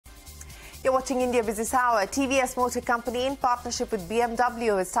You're watching India Business Hour. TVS Motor Company, in partnership with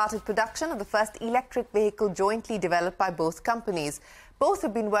BMW, has started production of the first electric vehicle jointly developed by both companies. Both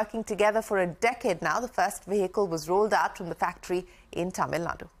have been working together for a decade now. The first vehicle was rolled out from the factory in Tamil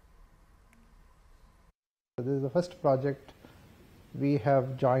Nadu. This is the first project we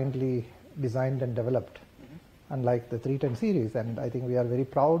have jointly designed and developed, unlike the 310 series. And I think we are very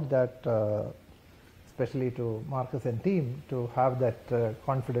proud that especially to Marcus and team, to have that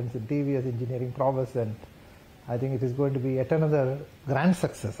confidence in TVS engineering prowess, and I think it is going to be yet another grand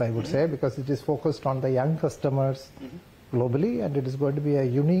success, I would say, because it is focused on the young customers globally, and it is going to be a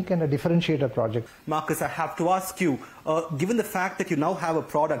unique and a differentiator project. Marcus, I have to ask you, given the fact that you now have a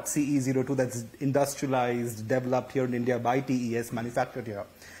product, CE-02, that's industrialized, developed here in India by TES, manufactured here,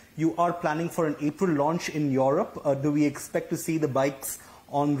 you are planning for an April launch in Europe. Do we expect to see the bikes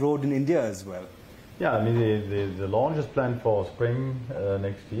on road in India as well? Yeah, I mean, the launch is planned for spring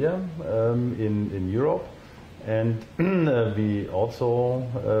next year in Europe, and we also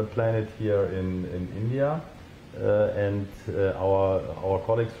plan it here in India. And our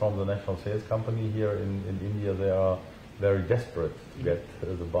colleagues from the national sales company here in India, they are very desperate to get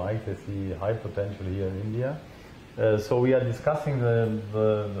the bike. They see high potential here in India. So we are discussing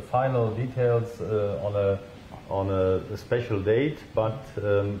the final details on a special date, but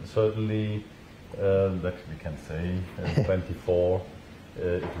certainly that we can say 24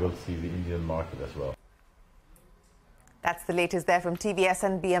 it will see the Indian market as well. That's the latest there from TVS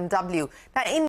and BMW. Now,